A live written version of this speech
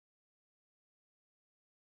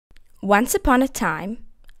Once upon a time,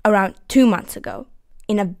 around 2 months ago,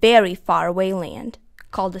 in a very faraway land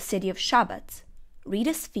called the city of Šabac,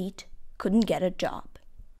 Rita's feet couldn't get a job.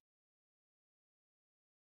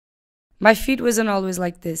 My feet wasn't always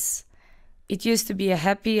like this. It used to be a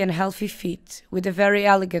happy and healthy feet with a very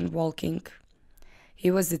elegant walking. He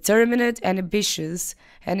was determined and ambitious,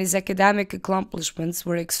 and his academic accomplishments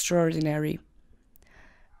were extraordinary.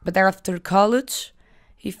 But after college,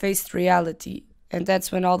 he faced reality, and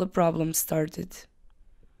that's when all the problems started.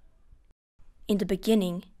 In the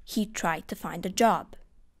beginning, he tried to find a job.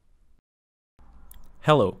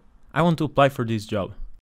 Hello, I want to apply for this job.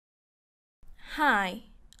 Hi.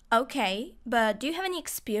 Okay, but do you have any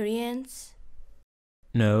experience?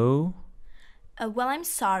 No? Well, I'm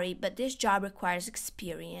sorry, but this job requires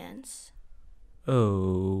experience.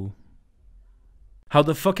 Oh. How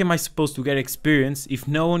the fuck am I supposed to get experience if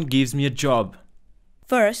no one gives me a job?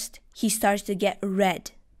 First, he starts to get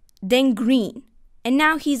red, then green, and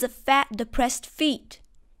now he's a fat, depressed feet.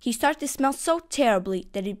 He started to smell so terribly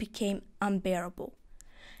that it became unbearable.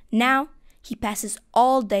 Now, he passes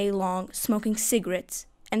all day long smoking cigarettes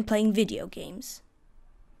and playing video games.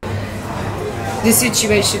 This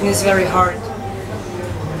situation is very hard.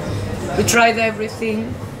 We tried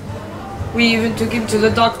everything. We even took him to the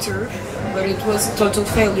doctor, but it was a total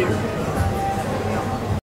failure.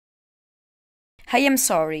 I am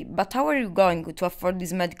sorry, but how are you going to afford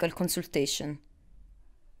this medical consultation?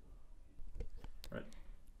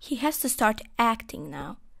 He has to start acting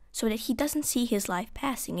now, so that he doesn't see his life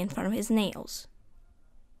passing in front of his nails.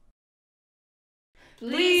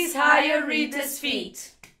 Please hire Rita's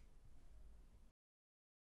feet.